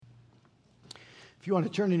If you want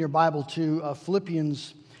to turn in your Bible to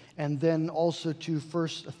Philippians and then also to 1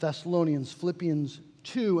 Thessalonians, Philippians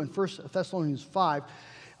 2 and 1 Thessalonians 5.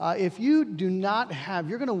 If you do not have,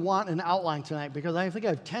 you're going to want an outline tonight because I think I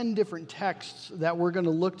have 10 different texts that we're going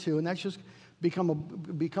to look to, and that's just become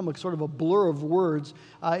a sort of a blur of words.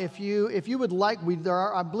 If you would like,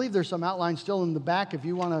 I believe there's some outlines still in the back. If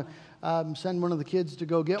you want to send one of the kids to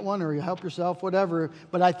go get one, or you help yourself, whatever.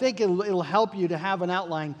 But I think it'll help you to have an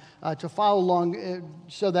outline to follow along,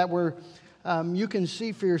 so that you can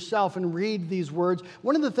see for yourself and read these words.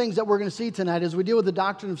 One of the things that we're going to see tonight as we deal with the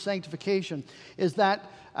doctrine of sanctification is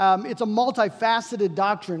that it's a multifaceted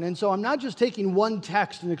doctrine, and so I'm not just taking one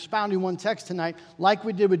text and expounding one text tonight like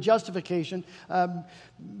we did with justification,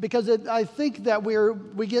 because I think that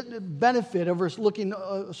we get benefit of us looking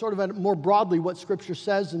sort of at more broadly what Scripture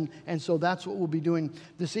says, and so that's what we'll be doing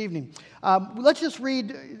this evening. Let's just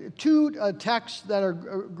read two texts that are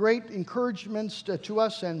great encouragements to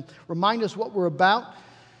us and remind us what we're about.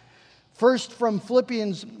 First, from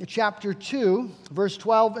Philippians chapter 2, verse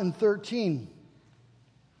 12 and 13.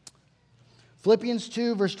 Philippians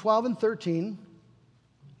 2, verse 12 and 13,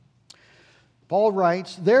 Paul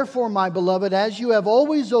writes, "Therefore, my beloved, as you have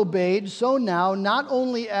always obeyed, so now, not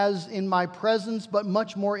only as in my presence, but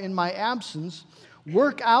much more in my absence,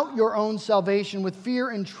 work out your own salvation with fear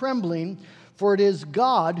and trembling, for it is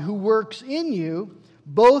God who works in you,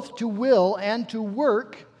 both to will and to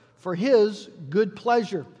work for His good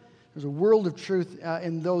pleasure." There's a world of truth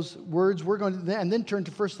in those words. We're going to and then turn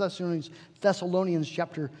to 1 Thessalonians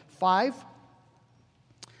chapter 5.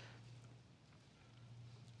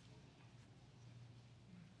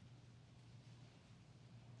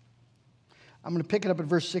 I'm going to pick it up at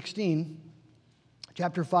verse 16,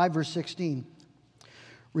 chapter 5, verse 16.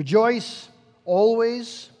 "Rejoice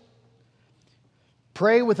always,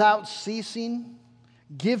 pray without ceasing,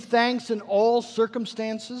 give thanks in all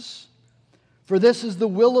circumstances, for this is the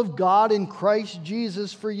will of God in Christ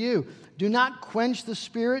Jesus for you. Do not quench the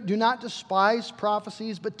Spirit, do not despise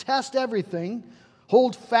prophecies, but test everything.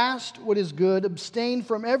 Hold fast what is good, abstain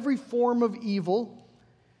from every form of evil."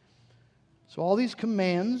 So all these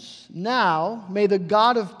commands, "Now may the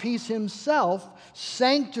God of peace Himself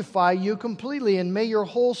sanctify you completely, and may your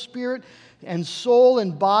whole spirit and soul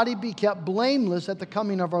and body be kept blameless at the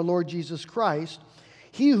coming of our Lord Jesus Christ.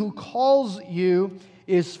 He who calls you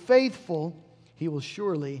is faithful. He will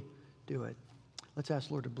surely do it." Let's ask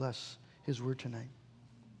the Lord to bless His word tonight.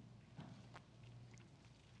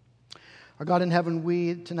 Our God in heaven,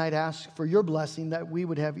 we tonight ask for your blessing, that we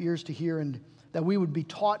would have ears to hear and that we would be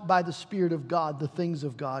taught by the Spirit of God the things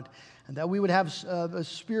of God, and that we would have a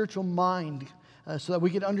spiritual mind so that we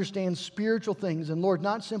could understand spiritual things. And Lord,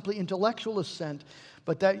 not simply intellectual assent,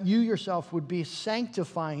 but that you yourself would be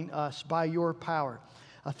sanctifying us by your power,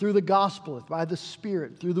 through the gospel, by the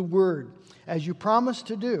Spirit, through the word, as you promised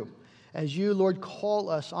to do, as you, Lord, call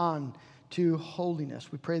us on to holiness.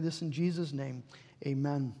 We pray this in Jesus' name.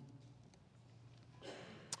 Amen.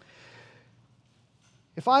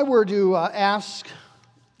 If I were to ask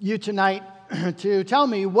you tonight to tell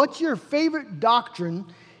me what's your favorite doctrine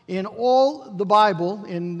in all the Bible,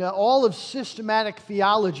 in all of systematic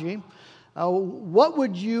theology, what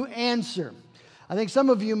would you answer? I think some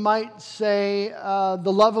of you might say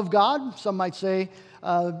the love of God. Some might say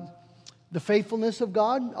the faithfulness of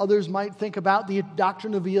God. Others might think about the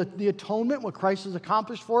doctrine of the atonement, what Christ has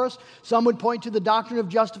accomplished for us. Some would point to the doctrine of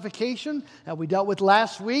justification that we dealt with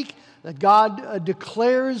last week, that God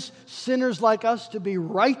declares sinners like us to be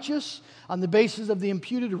righteous on the basis of the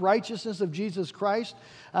imputed righteousness of Jesus Christ.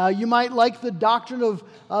 You might like the doctrine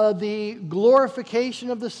of the glorification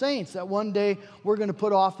of the saints, that one day we're going to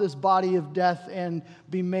put off this body of death and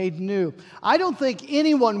be made new. I don't think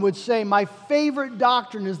anyone would say my favorite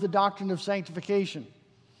doctrine is the doctrine of sanctification.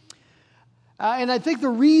 And I think the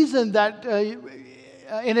reason that,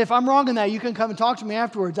 and if I'm wrong in that, you can come and talk to me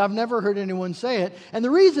afterwards. I've never heard anyone say it. And the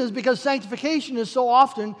reason is because sanctification is so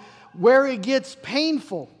often where it gets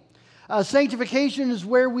painful. Sanctification is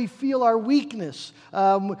where we feel our weakness.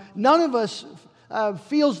 None of us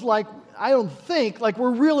feels like, I don't think, like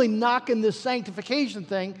we're really knocking this sanctification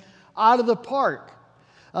thing out of the park.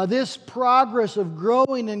 This progress of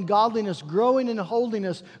growing in godliness, growing in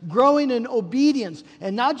holiness, growing in obedience,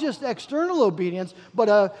 and not just external obedience,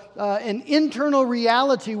 but an internal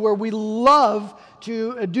reality where we love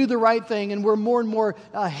to do the right thing and we're more and more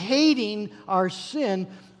hating our sin.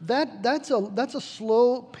 That's a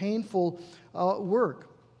slow, painful work.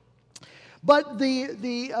 But the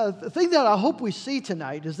thing that I hope we see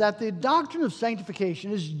tonight is that the doctrine of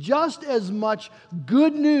sanctification is just as much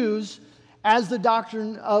good news as the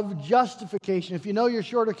doctrine of justification. If you know your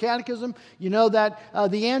shorter catechism, you know that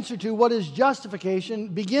the answer to what is justification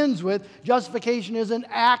begins with justification is an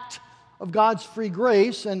act of God's free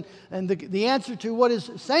grace, and the answer to what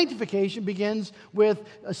is sanctification begins with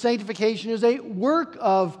sanctification is a work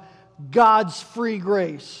of God's free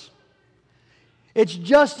grace. It's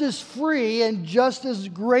just as free and just as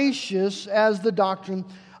gracious as the doctrine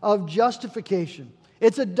of justification.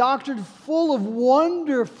 It's a doctrine full of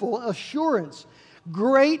wonderful assurance,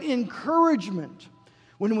 great encouragement.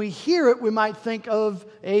 When we hear it, we might think of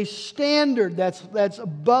a standard that's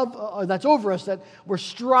over us, that we're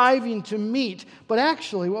striving to meet. But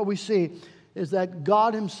actually, what we see is that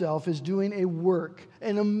God Himself is doing a work,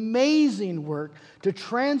 an amazing work, to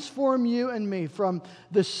transform you and me from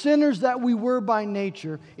the sinners that we were by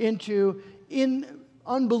nature into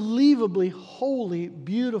unbelievably holy,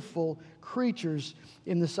 beautiful creatures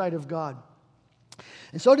in the sight of God.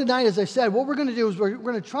 And so tonight, as I said, what we're going to do is we're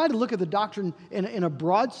going to try to look at the doctrine in a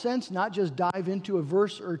broad sense, not just dive into a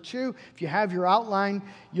verse or two. If you have your outline,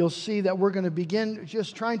 you'll see that we're going to begin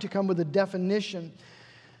just trying to come with a definition,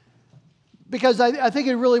 because I think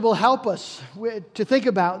it really will help us to think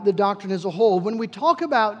about the doctrine as a whole. When we talk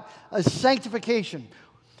about sanctification,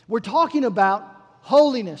 we're talking about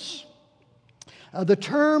holiness. The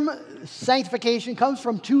term sanctification comes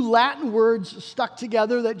from two Latin words stuck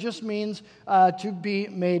together that just means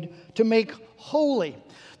to make holy.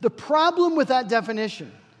 The problem with that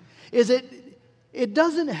definition is it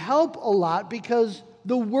doesn't help a lot, because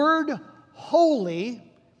the word holy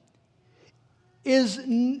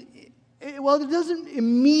it doesn't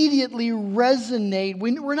immediately resonate.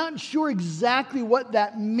 We're not sure exactly what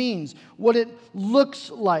that means, what it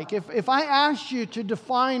looks like. If I asked you to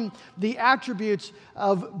define the attributes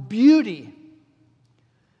of beauty,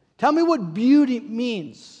 tell me what beauty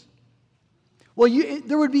means. Well,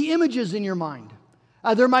 there would be images in your mind.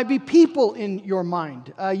 There might be people in your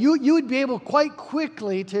mind. You would be able quite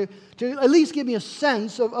quickly to at least give me a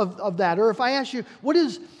sense of that. Or if I ask you, what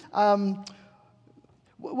is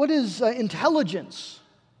intelligence?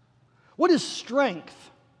 What is strength?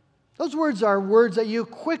 Those words are words that you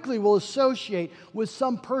quickly will associate with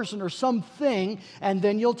some person or something, and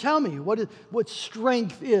then you'll tell me what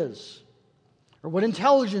strength is or what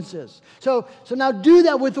intelligence is. So now do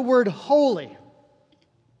that with the word holy.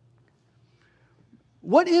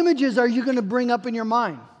 What images are you going to bring up in your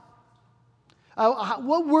mind?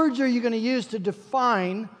 What words are you going to use to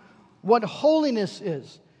define what holiness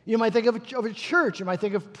is? You might think of a church. You might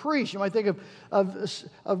think of priests. You might think of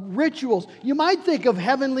rituals. You might think of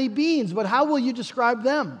heavenly beings, but how will you describe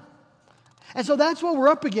them? And so that's what we're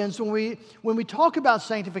up against when we talk about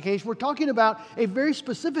sanctification. We're talking about a very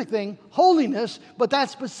specific thing, holiness, but that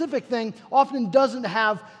specific thing often doesn't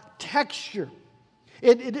have texture.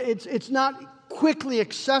 It's not quickly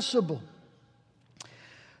accessible.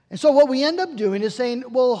 And so what we end up doing is saying,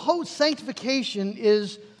 well, sanctification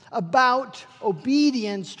is about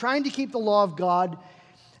obedience, trying to keep the law of God.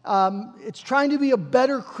 It's trying to be a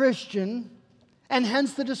better Christian, and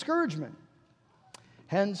hence the discouragement.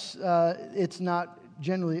 Hence, it's not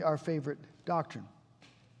generally our favorite doctrine.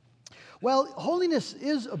 Well, holiness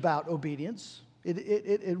is about obedience.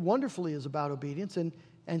 It wonderfully is about obedience,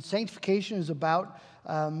 and sanctification is about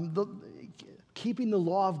keeping the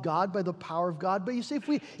law of God by the power of God. But you see,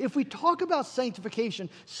 if we talk about sanctification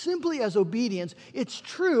simply as obedience, it's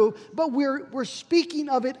true, but we're speaking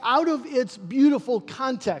of it out of its beautiful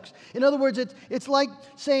context. In other words, it's like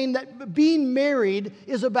saying that being married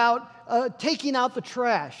is about taking out the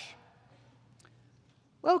trash.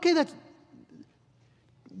 Well, okay, that's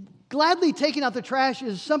gladly taking out the trash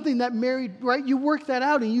is something that married, right? You work that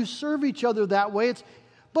out and you serve each other that way.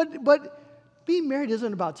 But being married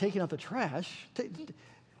isn't about taking out the trash.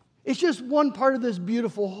 It's just one part of this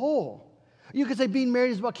beautiful whole. You could say being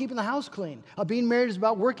married is about keeping the house clean. Being married is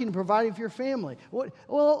about working and providing for your family. Well,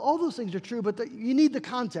 all those things are true, but you need the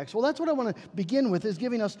context. Well, that's what I want to begin with, is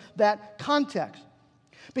giving us that context.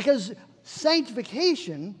 Because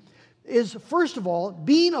sanctification is, first of all,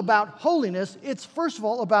 being about holiness. It's, first of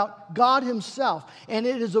all, about God Himself. And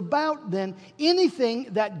it is about, then, anything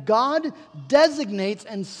that God designates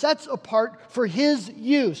and sets apart for His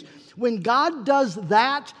use. When God does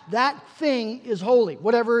that thing is holy,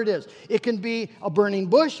 whatever it is. It can be a burning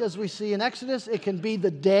bush, as we see in Exodus. It can be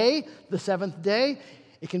the seventh day.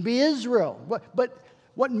 It can be Israel. But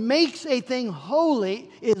what makes a thing holy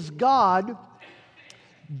is God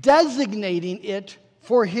designating it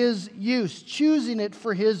for His use, choosing it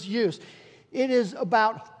for His use. It is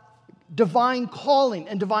about divine calling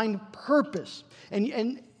and divine purpose.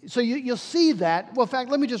 And so you'll see that. Well, in fact,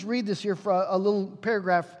 let me just read this here for a little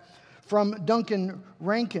paragraph from Duncan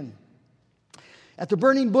Rankin. At the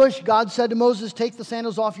burning bush, God said to Moses, "Take the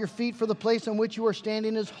sandals off your feet, for the place on which you are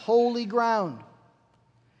standing is holy ground.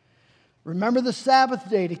 Remember the Sabbath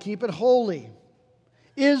day to keep it holy."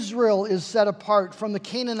 Israel is set apart from the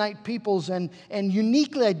Canaanite peoples and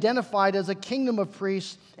uniquely identified as a kingdom of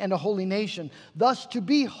priests and a holy nation. Thus, to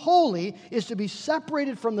be holy is to be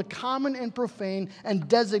separated from the common and profane and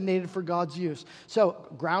designated for God's use. So,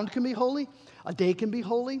 ground can be holy, a day can be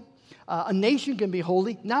holy, a nation can be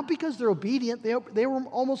holy, not because they're obedient. They were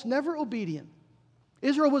almost never obedient.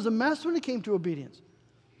 Israel was a mess when it came to obedience.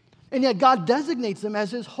 And yet God designates them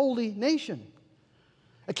as His holy nation,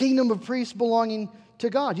 a kingdom of priests belonging to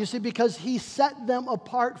God. You see, because He set them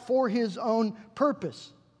apart for His own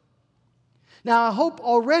purpose. Now, I hope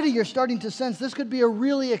already you're starting to sense this could be a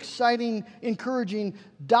really exciting, encouraging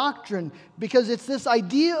doctrine, because it's this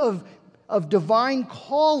idea of divine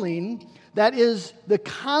calling that is the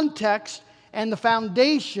context and the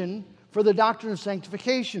foundation for the doctrine of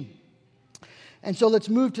sanctification. And so let's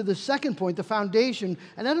move to the second point, the foundation.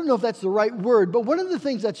 And I don't know if that's the right word, but one of the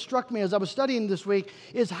things that struck me as I was studying this week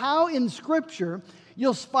is how in Scripture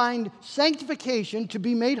you'll find sanctification, to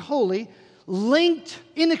be made holy, linked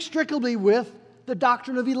inextricably with the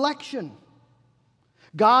doctrine of election.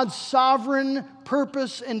 God's sovereign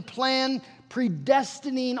purpose and plan,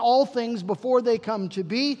 predestining all things before they come to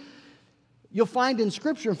be. You'll find in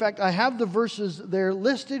Scripture, in fact, I have the verses there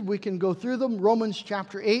listed. We can go through them. Romans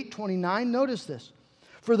chapter 8, 29. Notice this.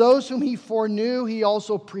 For those whom He foreknew, He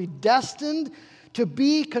also predestined to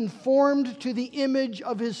be conformed to the image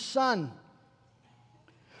of His Son.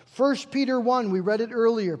 1 Peter 1, we read it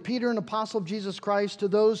earlier. Peter, an apostle of Jesus Christ, to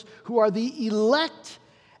those who are the elect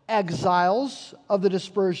exiles of the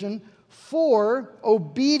dispersion for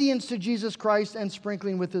obedience to Jesus Christ and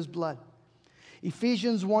sprinkling with His blood.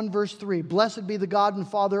 Ephesians 1 verse 3, Blessed be the God and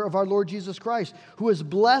Father of our Lord Jesus Christ, who has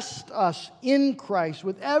blessed us in Christ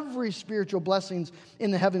with every spiritual blessings in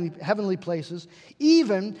the heavenly places,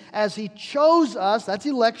 even as He chose us, that's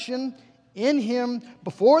election, in Him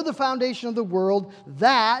before the foundation of the world,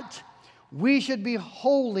 that we should be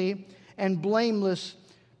holy and blameless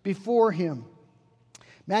before Him.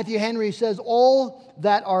 Matthew Henry says, all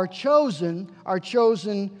that are chosen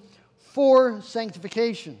for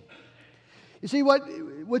sanctification. You see,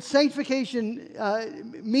 what sanctification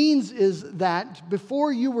means is that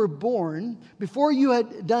before you were born, before you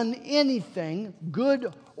had done anything,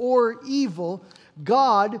 good or evil,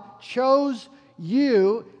 God chose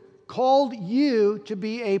you, called you to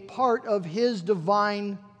be a part of His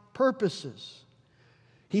divine purposes.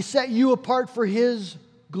 He set you apart for His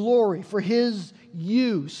glory, for His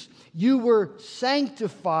use. You were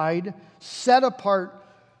sanctified, set apart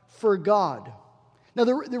for God. Now,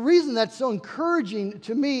 the reason that's so encouraging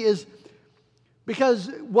to me is because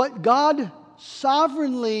what God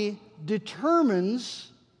sovereignly determines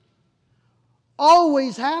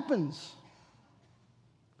always happens.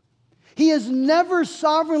 He has never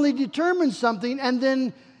sovereignly determined something and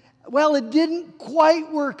then, well, it didn't quite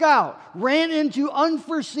work out, ran into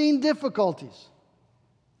unforeseen difficulties.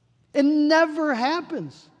 It never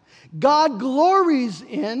happens. God glories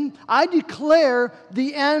in, I declare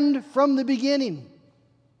the end from the beginning.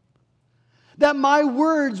 That my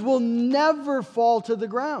words will never fall to the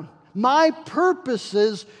ground. My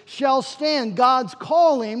purposes shall stand. God's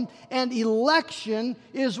calling and election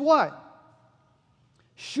is what?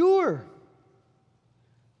 Sure.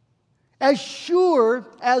 As sure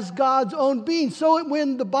as God's own being. So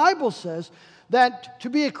when the Bible says that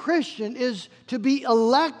to be a Christian is to be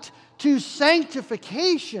elect to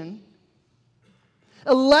sanctification,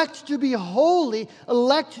 elect to be holy,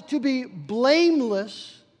 elect to be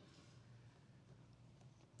blameless,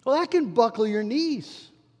 well, that can buckle your knees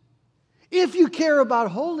if you care about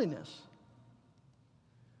holiness.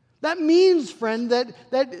 That means, friend, that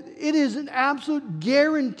it is an absolute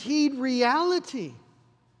guaranteed reality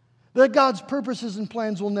that God's purposes and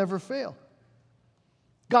plans will never fail.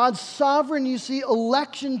 God's sovereign, you see,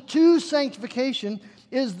 election to sanctification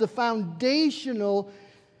is the foundational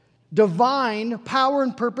divine power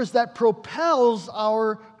and purpose that propels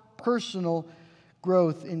our personal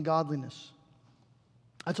growth in godliness.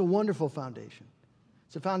 That's a wonderful foundation.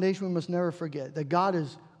 It's a foundation we must never forget, that God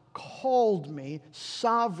has called me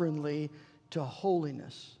sovereignly to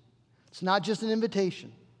holiness. It's not just an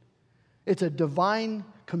invitation. It's a divine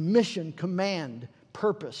commission, command,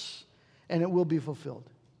 purpose, and it will be fulfilled.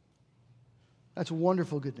 That's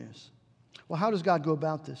wonderful good news. Well, how does God go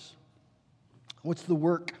about this? What's the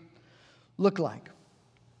work look like?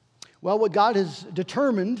 Well, what God has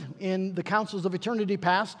determined in the councils of eternity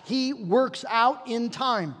past, He works out in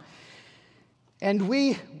time. And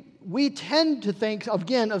we we tend to think,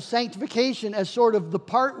 again, of sanctification as sort of the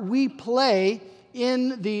part we play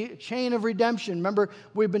in the chain of redemption. Remember,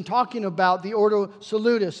 we've been talking about the Ordo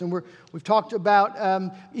Salutis, and we've talked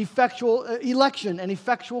about effectual election and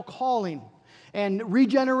effectual calling, and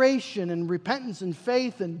regeneration and repentance and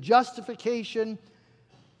faith and justification.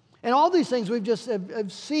 And all these things we've just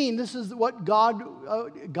have seen. This is what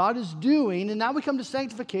God is doing. And now we come to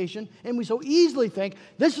sanctification, and we so easily think,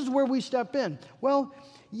 this is where we step in. Well,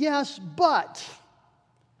 yes, but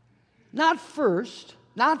not first,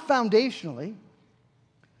 not foundationally.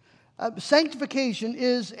 Sanctification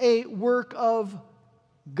is a work of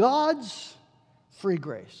God's free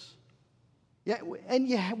grace.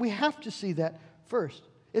 We have to see that first.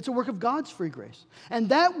 It's a work of God's free grace. And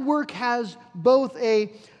that work has both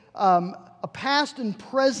a past and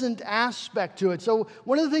present aspect to it. So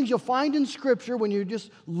one of the things you'll find in Scripture when you just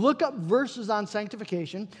look up verses on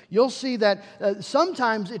sanctification, you'll see that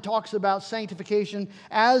sometimes it talks about sanctification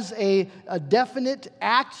as a definite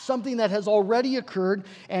act, something that has already occurred,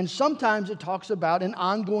 and sometimes it talks about an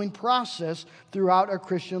ongoing process throughout our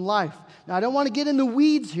Christian life. Now, I don't want to get in the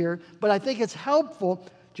weeds here, but I think it's helpful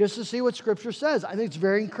just to see what Scripture says. I think it's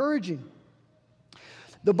very encouraging.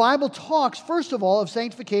 The Bible talks, first of all, of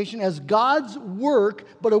sanctification as God's work,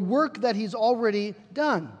 but a work that He's already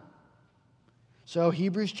done. So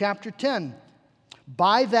Hebrews chapter 10,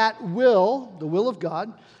 by that will, the will of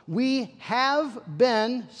God, we have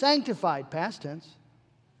been sanctified, past tense,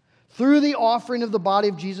 through the offering of the body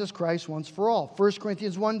of Jesus Christ once for all. 1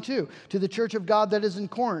 Corinthians 1:2, to the church of God that is in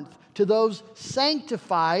Corinth, to those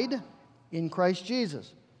sanctified in Christ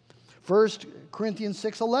Jesus. 1 Corinthians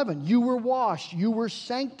 6:11, you were washed, you were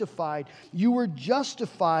sanctified, you were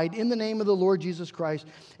justified in the name of the Lord Jesus Christ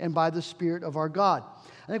and by the Spirit of our God.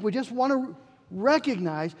 I think we just want to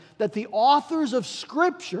recognize that the authors of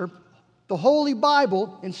Scripture, the Holy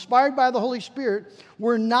Bible, inspired by the Holy Spirit,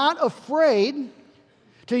 were not afraid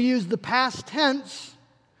to use the past tense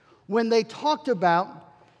when they talked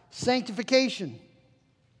about sanctification.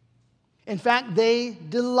 In fact, they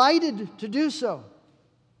delighted to do so.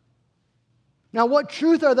 Now, what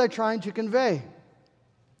truth are they trying to convey?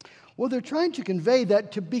 Well, they're trying to convey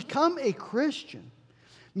that to become a Christian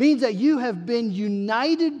means that you have been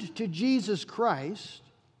united to Jesus Christ.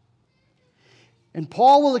 And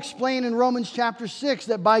Paul will explain in Romans chapter 6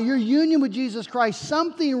 that by your union with Jesus Christ,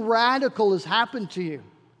 something radical has happened to you.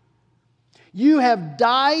 You have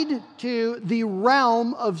died to the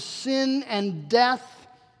realm of sin and death,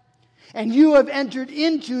 and you have entered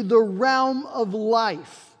into the realm of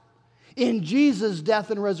life in Jesus'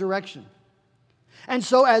 death and resurrection. And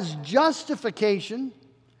so as justification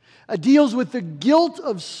deals with the guilt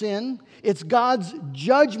of sin, it's God's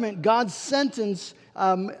judgment, God's sentence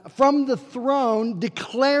from the throne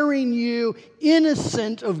declaring you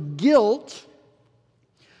innocent of guilt.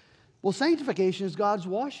 Well, sanctification is God's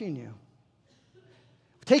washing you,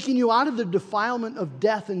 taking you out of the defilement of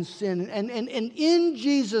death and sin. And in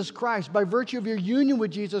Jesus Christ, by virtue of your union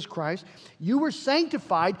with Jesus Christ, you were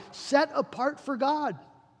sanctified, set apart for God.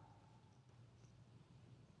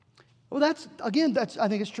 Well, I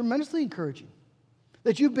think it's tremendously encouraging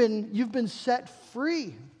that you've been set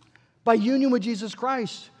free by union with Jesus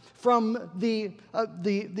Christ from the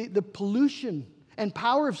pollution and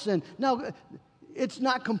power of sin. Now, it's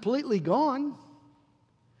not completely gone,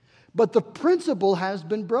 but the principle has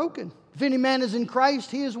been broken. If any man is in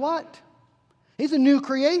Christ, he is what? He's a new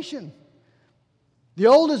creation. The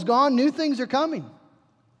old is gone, new things are coming.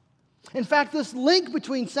 In fact, this link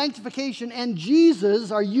between sanctification and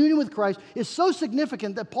Jesus, our union with Christ, is so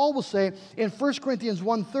significant that Paul will say in 1 Corinthians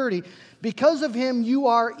 1:30, because of him you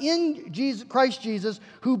are in Christ Jesus,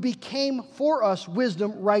 who became for us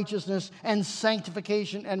wisdom, righteousness, and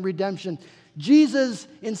sanctification and redemption. Jesus,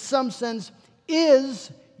 in some sense,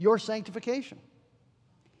 is your sanctification.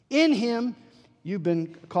 In Him, you've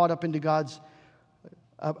been caught up into God's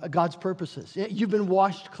purposes. You've been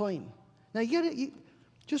washed clean. Now, you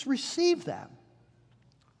just receive that.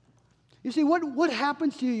 You see, what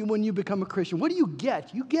happens to you when you become a Christian? What do you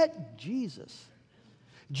get? You get Jesus.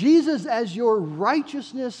 Jesus as your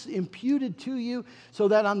righteousness imputed to you, so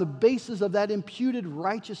that on the basis of that imputed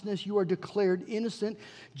righteousness you are declared innocent.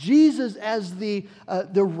 Jesus as the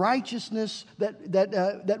righteousness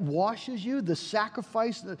that washes you, the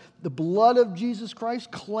sacrifice, the blood of Jesus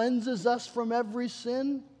Christ cleanses us from every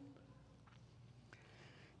sin.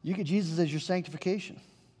 You get Jesus as your sanctification.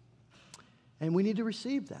 And we need to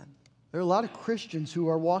receive that. There are a lot of Christians who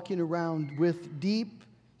are walking around with deep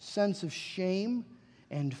sense of shame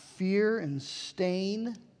and fear and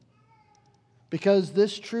stain, because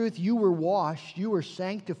this truth, you were washed, you were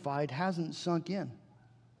sanctified, hasn't sunk in.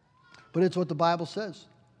 But it's what the Bible says.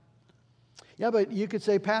 Yeah, but you could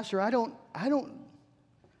say, Pastor, I don't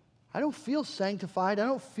feel sanctified. I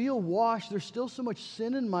don't feel washed. There's still so much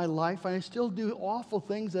sin in my life, and I still do awful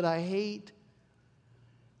things that I hate.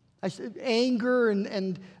 Anger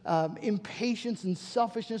and impatience and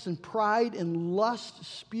selfishness and pride and lust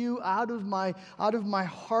spew out of my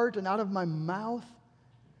heart and out of my mouth.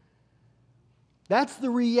 That's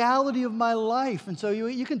the reality of my life. And so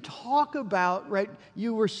you can talk about, right,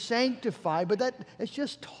 you were sanctified, but it's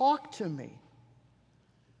just talk to me.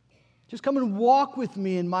 Just come and walk with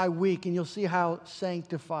me in my week, and you'll see how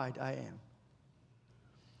sanctified I am.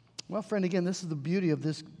 Well, friend, again, this is the beauty of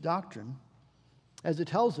this doctrine, as it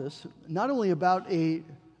tells us not only about a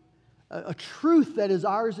truth that is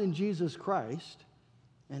ours in Jesus Christ.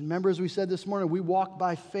 And remember, as we said this morning, we walk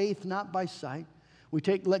by faith, not by sight.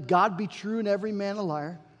 Let God be true and every man a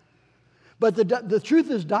liar. But the truth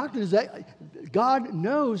of this doctrine is that God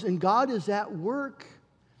knows and God is at work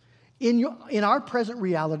in our present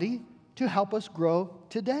reality to help us grow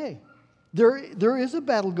today. There is a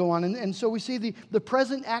battle going on, and so we see the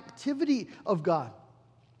present activity of God.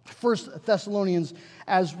 1 Thessalonians,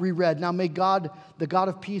 as we read, now may God, the God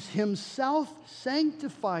of peace himself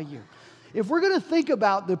sanctify you. If we're going to think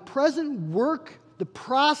about the present work, the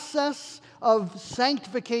process of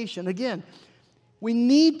sanctification, again, we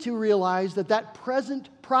need to realize that present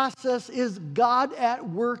process is God at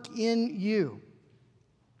work in you.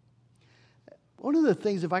 One of the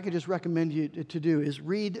things, if I could just recommend you to do, is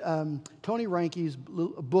read Tony Reinke's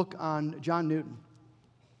book on John Newton.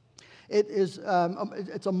 It's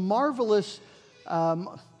a marvelous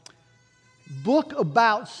book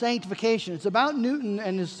about sanctification. It's about Newton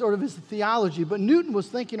and his theology, but Newton was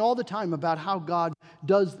thinking all the time about how God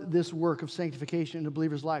does this work of sanctification in a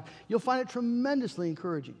believer's life. You'll find it tremendously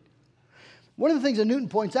encouraging. One of the things that Newton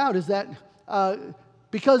points out is that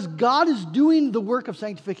because God is doing the work of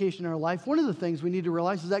sanctification in our life, one of the things we need to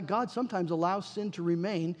realize is that God sometimes allows sin to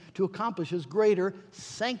remain to accomplish his greater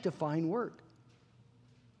sanctifying work.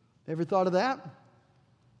 Ever thought of that?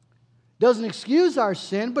 Doesn't excuse our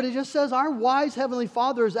sin, but it just says our wise Heavenly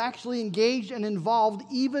Father is actually engaged and involved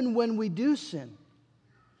even when we do sin,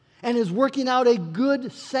 and is working out a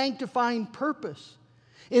good sanctifying purpose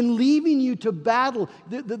in leaving you to battle.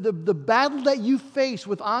 The battle that you face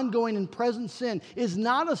with ongoing and present sin is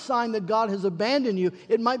not a sign that God has abandoned you.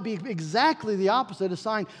 It might be exactly the opposite, a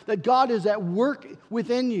sign that God is at work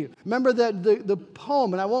within you. Remember that the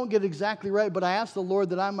poem, and I won't get it exactly right, but I asked the Lord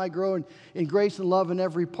that I might grow in grace and love in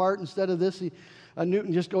every part. Instead of this,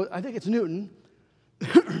 Newton just goes, I think it's Newton.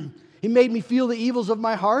 He made me feel the evils of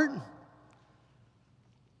my heart.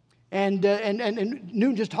 And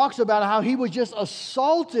Newton just talks about how he was just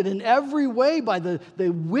assaulted in every way by the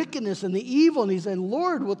wickedness and the evil. And he's saying,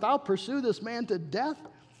 Lord, wilt thou pursue this man to death?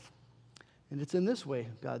 And it's in this way,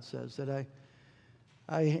 God says, that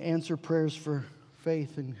I answer prayers for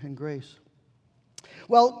faith and grace.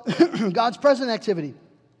 Well, God's present activity.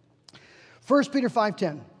 1 Peter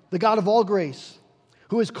 5:10, the God of all grace,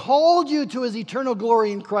 who has called you to his eternal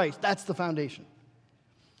glory in Christ. That's the foundation.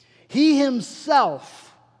 He himself,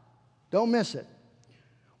 don't miss it,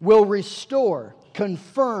 will restore,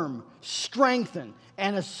 confirm, strengthen,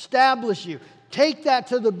 and establish you. Take that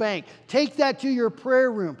to the bank. Take that to your prayer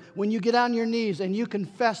room when you get on your knees and you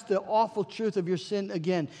confess the awful truth of your sin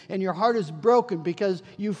again, and your heart is broken because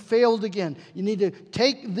you failed again. You need to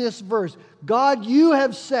take this verse. God, you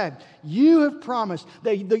have said, you have promised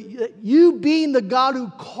that you being the God who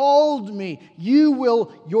called me, you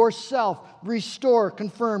will yourself restore,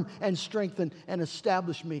 confirm, and strengthen, and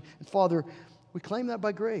establish me. And Father, we claim that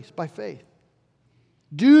by grace, by faith.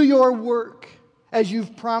 Do your work as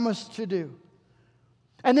you've promised to do.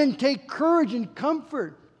 And then take courage and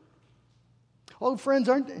comfort. Oh, friends,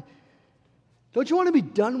 don't you want to be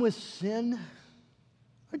done with sin?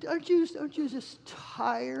 Aren't you just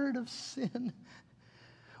tired of sin?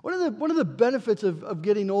 One of the benefits of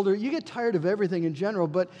getting older, you get tired of everything in general,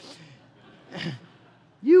 but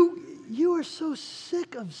you are so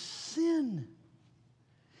sick of sin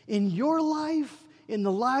in your life, in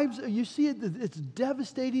the lives. You see its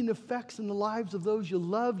devastating effects in the lives of those you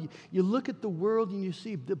love. You look at the world and you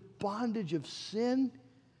see the bondage of sin,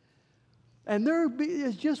 and there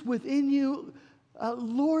is just within you,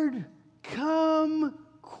 Lord, come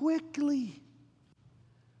quickly.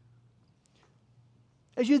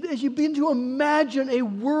 As you begin to imagine a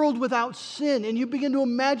world without sin, and you begin to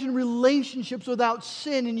imagine relationships without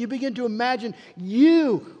sin, and you begin to imagine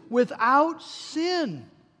you without sin,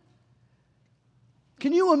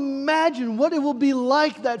 Can you imagine what it will be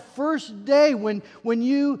like that first day when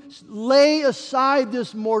you lay aside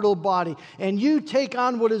this mortal body and you take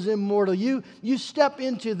on what is immortal? You step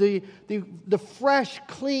into the fresh,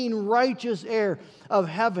 clean, righteous air of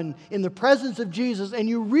heaven in the presence of Jesus, and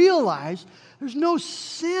you realize there's no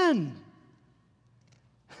sin.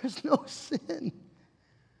 There's no sin.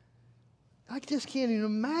 I just can't even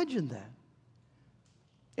imagine that.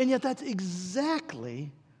 And yet that's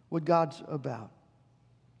exactly what God's about.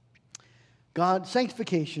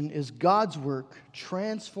 Sanctification is God's work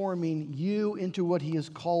transforming you into what He has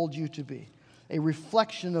called you to be, a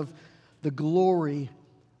reflection of the glory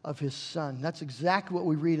of His Son. That's exactly what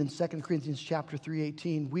we read in 2 Corinthians chapter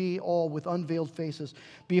 3:18. We all with unveiled faces,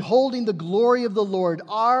 beholding the glory of the Lord,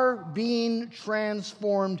 are being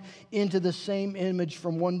transformed into the same image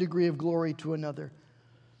from one degree of glory to another.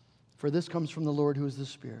 For this comes from the Lord who is the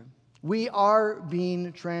Spirit. We are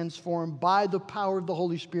being transformed by the power of the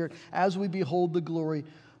Holy Spirit as we behold the glory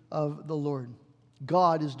of the Lord.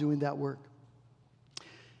 God is doing that work.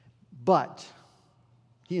 But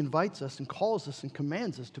He invites us and calls us and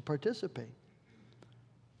commands us to participate.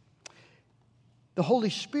 The Holy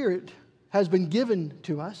Spirit has been given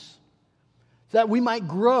to us that we might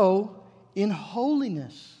grow in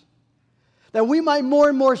holiness, that we might more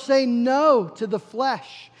and more say no to the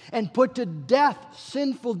flesh and put to death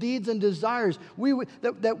sinful deeds and desires.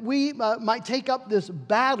 That we might take up this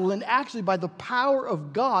battle and actually by the power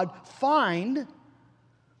of God find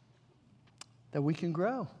that we can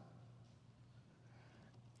grow.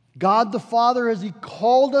 God the Father, as He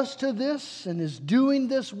called us to this and is doing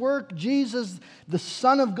this work, Jesus, the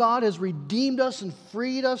Son of God, has redeemed us and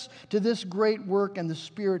freed us to this great work, and the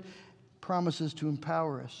Spirit promises to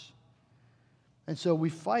empower us. And so we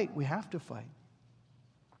fight. We have to fight.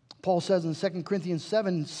 Paul says in 2 Corinthians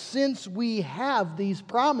 7, since we have these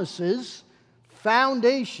promises,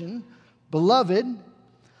 foundation, beloved,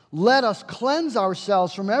 let us cleanse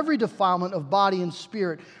ourselves from every defilement of body and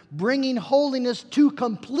spirit, bringing holiness to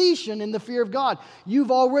completion in the fear of God.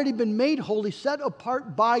 You've already been made holy, set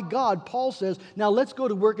apart by God, Paul says. Now let's go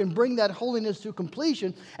to work and bring that holiness to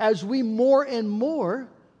completion as we more and more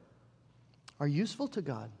are useful to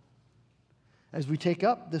God, as we take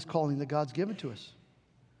up this calling that God's given to us.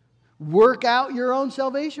 Work out your own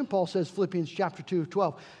salvation, Paul says, Philippians chapter 2,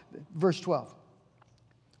 verse 12.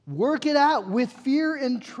 Work it out with fear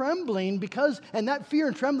and trembling and that fear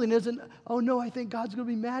and trembling isn't, oh no, I think God's going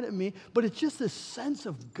to be mad at me, but it's just this sense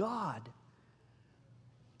of God.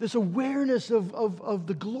 This awareness of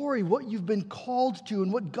the glory, what you've been called to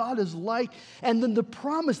and what God is like. And then the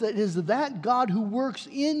promise that is that God who works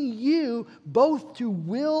in you both to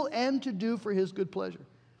will and to do for His good pleasure.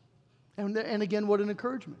 And again, what an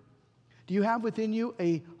encouragement. Do you have within you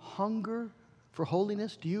a hunger for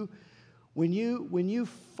holiness? When you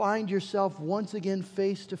find yourself once again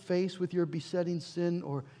face to face with your besetting sin,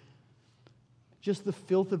 or just the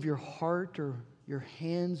filth of your heart or your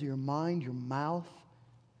hands, your mind, your mouth,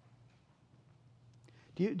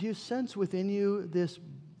 do you sense within you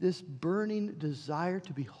this burning desire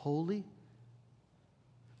to be holy?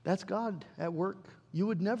 That's God at work. You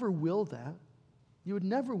would never will that. You would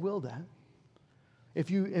never will that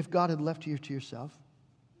if God had left you to yourself.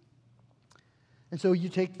 And so you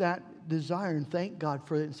take that desire and thank God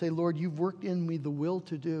for it and say, Lord, you've worked in me the will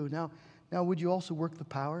to do. Now would you also work the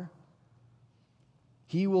power?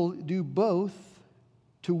 He will do both,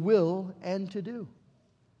 to will and to do.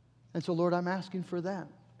 And so, Lord, I'm asking for that.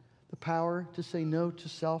 The power to say no to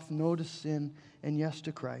self, no to sin, and yes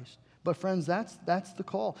to Christ. But friends, that's the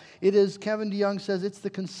call. It is, Kevin DeYoung says, it's the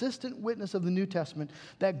consistent witness of the New Testament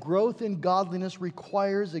that growth in godliness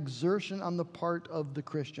requires exertion on the part of the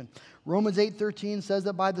Christian. Romans 8:13 says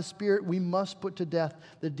that by the Spirit we must put to death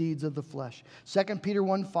the deeds of the flesh. 2 Peter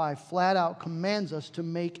 1:5 flat out commands us to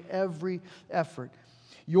make every effort.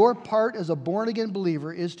 Your part as a born-again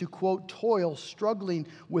believer is to, quote, toil, struggling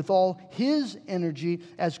with all His energy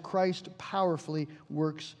as Christ powerfully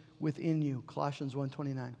works within you. Colossians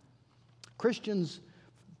 1:29. Christians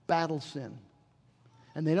battle sin.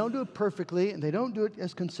 And they don't do it perfectly, and they don't do it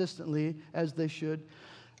as consistently as they should.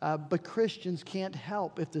 But Christians can't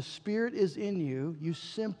help. If the Spirit is in you, you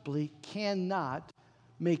simply cannot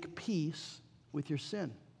make peace with your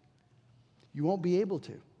sin. You won't be able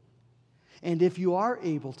to. And if you are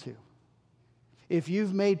able to, if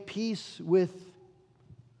you've made peace with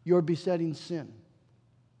your besetting sin,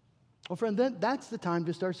 well, friend, then that's the time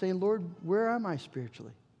to start saying, Lord, where am I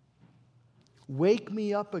spiritually? Wake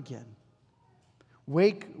me up again.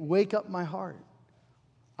 Wake up my heart.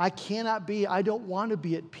 I don't want to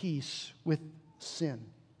be at peace with sin.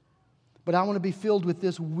 But I want to be filled with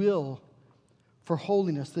this will for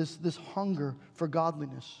holiness, this hunger for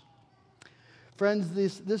godliness. Friends,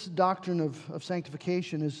 this doctrine of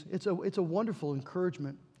sanctification it's a wonderful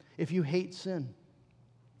encouragement if you hate sin.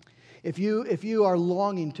 If you are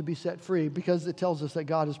longing to be set free, because it tells us that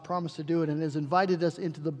God has promised to do it and has invited us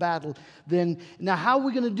into the battle, then now how are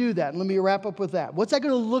we going to do that? And let me wrap up with that. What's that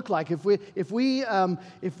going to look like if we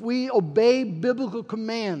obey biblical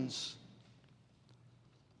commands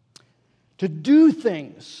to do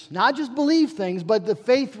things, not just believe things, but the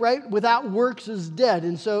faith right without works is dead.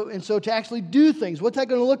 And so to actually do things, what's that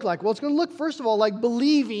going to look like? Well, it's going to look, first of all, like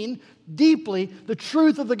believing deeply the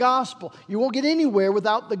truth of the gospel. You won't get anywhere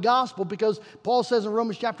without the gospel, because Paul says in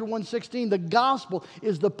Romans chapter 1:16, the gospel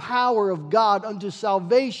is the power of God unto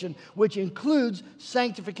salvation, which includes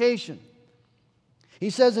sanctification. He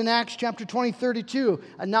says in Acts chapter 20:32,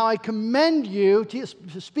 and now I commend you,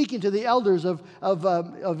 speaking to the elders of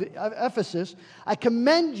Ephesus, I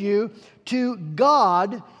commend you to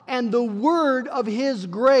God and the word of His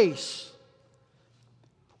grace.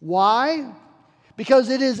 Why? Because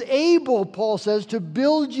it is able, Paul says, to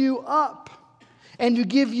build you up and to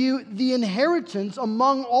give you the inheritance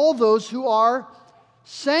among all those who are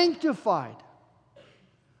sanctified.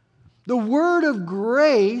 The word of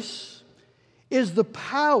grace is the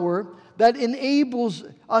power that enables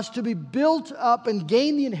us to be built up and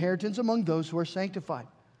gain the inheritance among those who are sanctified.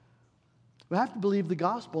 We have to believe the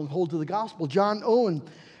gospel and hold to the gospel. John Owen,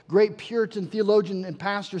 great Puritan theologian and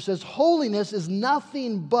pastor, says, holiness is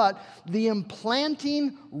nothing but the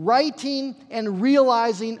implanting, writing, and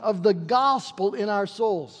realizing of the gospel in our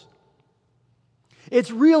souls. It's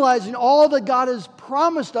realizing all that God has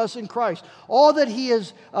promised us in Christ, all that He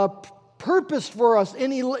has purposed for us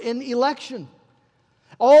in election,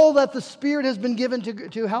 all that the Spirit has been given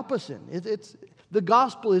to help us in. The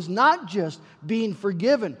gospel is not just being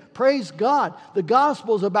forgiven. Praise God. The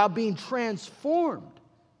gospel is about being transformed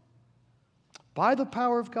by the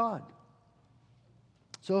power of God.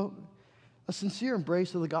 So, a sincere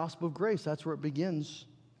embrace of the gospel of grace, that's where it begins.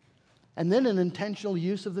 And then an intentional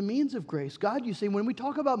use of the means of grace. God, you see, when we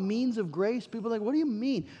talk about means of grace, people are like, what do you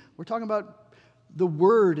mean? We're talking about the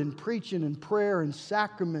word and preaching and prayer and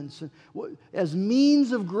sacraments as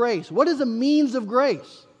means of grace. What is a means of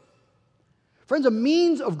grace? Friends, a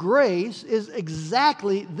means of grace is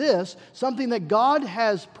exactly this, something that God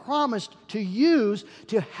has promised to use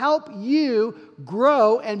to help you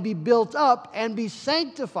grow and be built up and be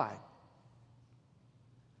sanctified.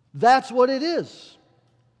 That's what it is.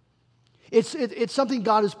 It's something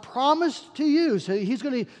God has promised to use.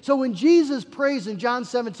 So when Jesus prays in John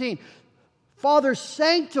 17, Father,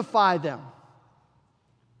 sanctify them.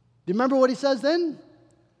 Do you remember what He says then?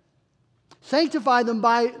 Sanctify them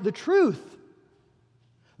by the truth.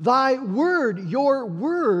 Thy word, your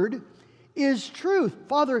word, is truth.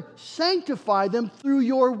 Father, sanctify them through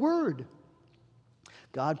your word.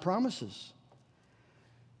 God promises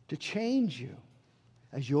to change you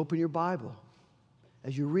as you open your Bible,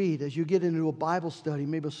 as you read, as you get into a Bible study,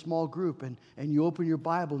 maybe a small group, and you open your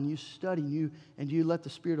Bible and you study and you let the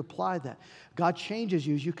Spirit apply that. God changes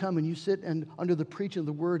you as you come and you sit under the preaching of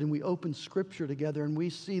the Word, and we open Scripture together and we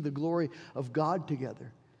see the glory of God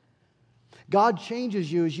together. God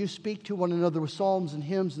changes you as you speak to one another with psalms and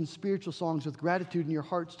hymns and spiritual songs with gratitude in your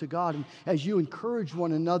hearts to God, and as you encourage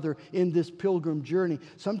one another in this pilgrim journey,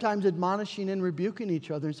 sometimes admonishing and rebuking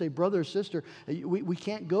each other and say, brother or sister, we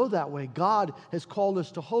can't go that way. God has called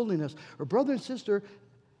us to holiness. Or brother and sister,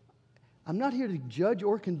 I'm not here to judge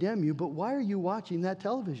or condemn you, but why are you watching that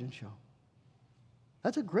television show?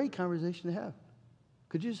 That's a great conversation to have.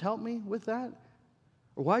 Could you just help me with that?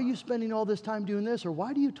 Or why are you spending all this time doing this? Or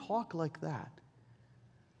why do you talk like that?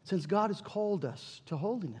 Since God has called us to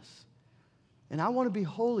holiness. And I want to be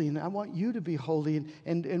holy, and I want you to be holy.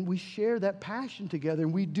 And we share that passion together,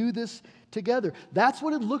 and we do this together. That's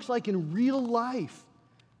what it looks like in real life.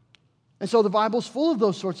 And so the Bible's full of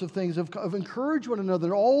those sorts of things, of encourage one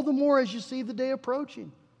another, all the more as you see the day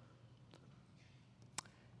approaching.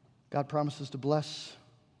 God promises to bless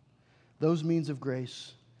those means of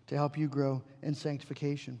grace to help you grow in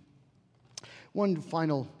sanctification. One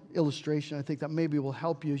final illustration I think that maybe will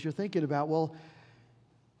help you as you're thinking about, well,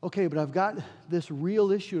 okay, but I've got this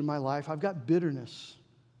real issue in my life. I've got bitterness.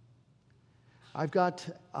 I've got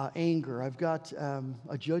anger. I've got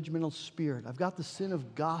a judgmental spirit. I've got the sin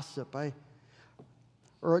of gossip,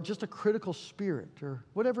 or just a critical spirit, or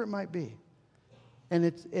whatever it might be. And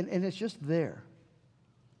it's just there.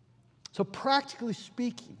 So practically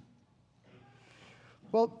speaking,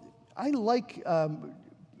 well, I like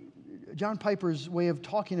John Piper's way of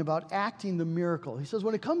talking about acting the miracle. He says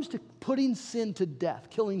when it comes to putting sin to death,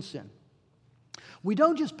 killing sin, we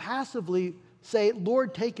don't just passively say,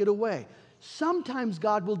 Lord, take it away. Sometimes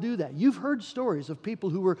God will do that. You've heard stories of people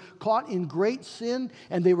who were caught in great sin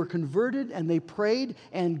and they were converted and they prayed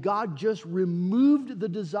and God just removed the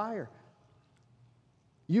desire.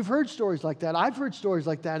 You've heard stories like that. I've heard stories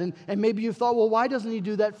like that. And maybe you've thought, well, why doesn't He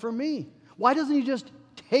do that for me? Why doesn't He just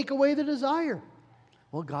take away the desire?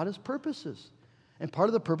 Well, God has purposes. And part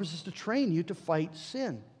of the purpose is to train you to fight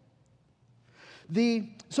sin.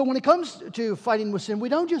 So when it comes to fighting with sin, we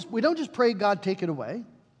don't just pray, God, take it away.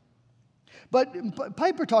 But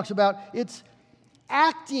Piper talks about it's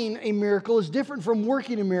acting a miracle is different from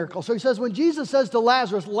working a miracle. So he says when Jesus says to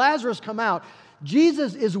Lazarus, Lazarus, come out,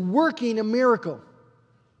 Jesus is working a miracle.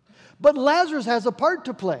 But Lazarus has a part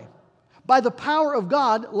to play. By the power of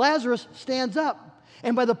God, Lazarus stands up.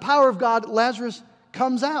 And by the power of God, Lazarus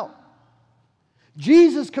comes out.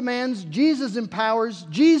 Jesus commands, Jesus empowers,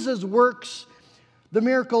 Jesus works the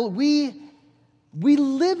miracle. We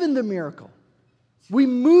live in the miracle. We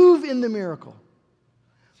move in the miracle.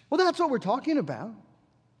 Well, that's what we're talking about.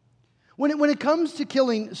 When it comes to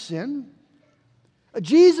killing sin,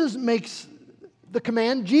 Jesus makes the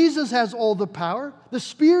command. Jesus has all the power. The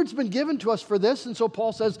Spirit's been given to us for this. And so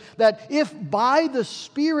Paul says that if by the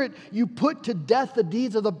Spirit you put to death the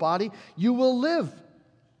deeds of the body, you will live.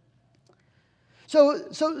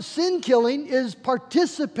 So sin killing is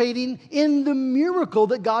participating in the miracle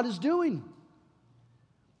that God is doing.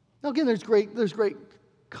 Now again, there's great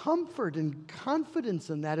comfort and confidence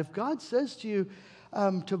in that. If God says to you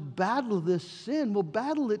to battle this sin, well,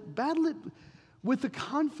 battle it with the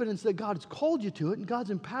confidence that God has called you to it and God's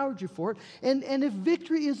empowered you for it. And if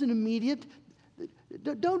victory isn't immediate,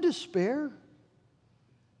 don't despair.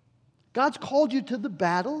 God's called you to the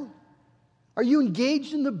battle. Are you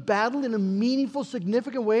engaged in the battle in a meaningful,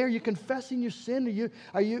 significant way? Are you confessing your sin?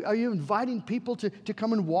 Are you inviting people to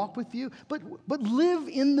come and walk with you? But live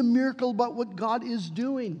in the miracle about what God is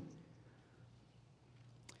doing.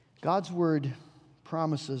 God's word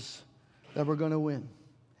promises that we're going to win.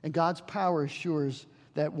 And God's power assures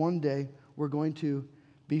that one day we're going to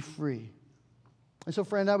be free. And so,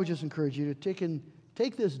 friend, I would just encourage you to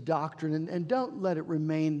take this doctrine and don't let it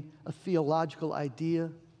remain a theological idea.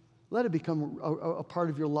 Let it become a part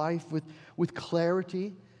of your life with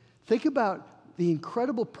clarity. Think about the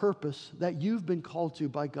incredible purpose that you've been called to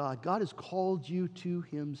by God. God has called you to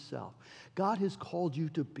Himself. God has called you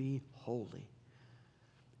to be holy.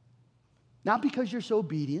 Not because you're so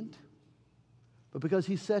obedient, but because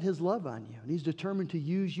He set His love on you. And He's determined to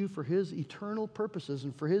use you for His eternal purposes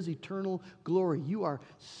and for His eternal glory. You are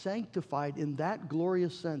sanctified in that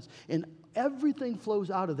glorious sense. And everything flows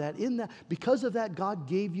out of that. In that, because of that, God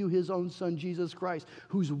gave you His own Son, Jesus Christ,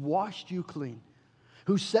 who's washed you clean,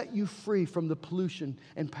 who set you free from the pollution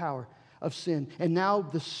and power of sin. And now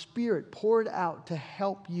the Spirit poured out to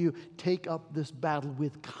help you take up this battle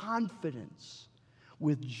with confidence,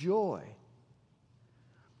 with joy,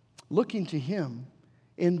 looking to Him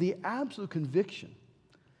in the absolute conviction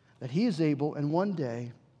that He is able, and one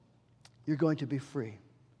day you're going to be free.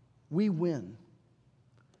 We win.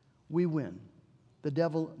 We win. The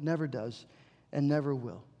devil never does and never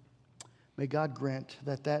will. May God grant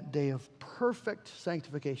that day of perfect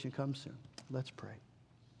sanctification comes soon. Let's pray.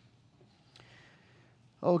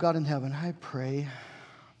 Oh, God in heaven, I pray,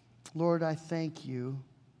 Lord, I thank You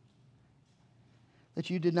that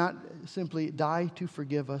You did not simply die to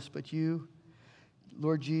forgive us, but You,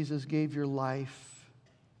 Lord Jesus, gave Your life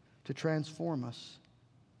to transform us.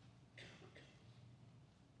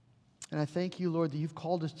 And I thank You, Lord, that You've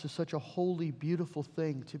called us to such a holy, beautiful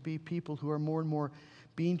thing, to be people who are more and more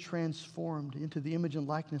being transformed into the image and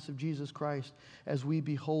likeness of Jesus Christ as we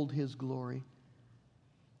behold His glory.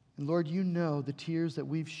 And Lord, You know the tears that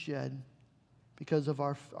we've shed because of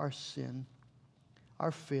our sin,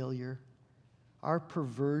 our failure, our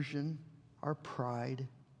perversion, our pride.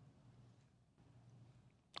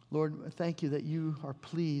 Lord, thank You that You are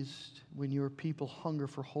pleased when Your people hunger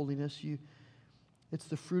for holiness. It's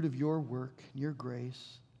the fruit of Your work, Your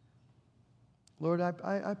grace. Lord,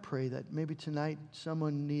 I pray that maybe tonight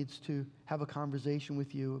someone needs to have a conversation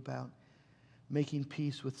with You about making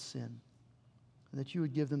peace with sin, and that You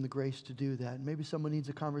would give them the grace to do that. And maybe someone needs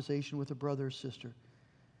a conversation with a brother or sister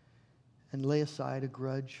and lay aside a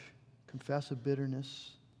grudge, confess a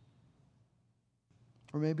bitterness,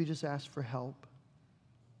 or maybe just ask for help.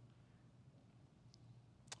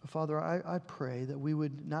 Father, I pray that we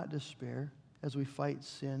would not despair as we fight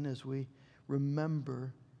sin, as we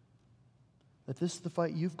remember that this is the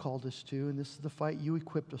fight You've called us to, and this is the fight You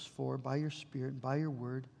equipped us for by Your Spirit and by Your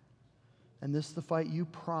Word, and this is the fight You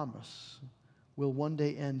promise will one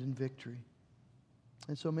day end in victory.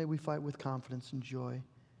 And so may we fight with confidence and joy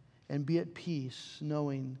and be at peace,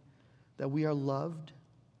 knowing that we are loved,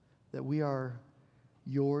 that we are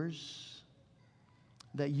yours,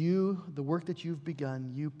 that you, the work that you've begun,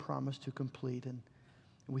 you promise to complete. And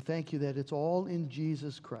we thank you that it's all in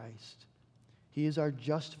Jesus Christ. He is our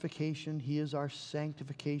justification. He is our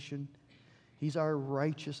sanctification. He's our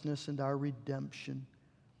righteousness and our redemption.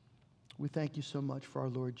 We thank you so much for our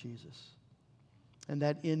Lord Jesus. And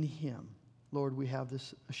that in him, Lord, we have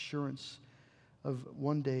this assurance of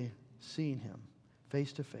one day seeing him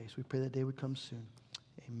face to face. We pray that day would come soon.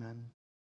 Amen.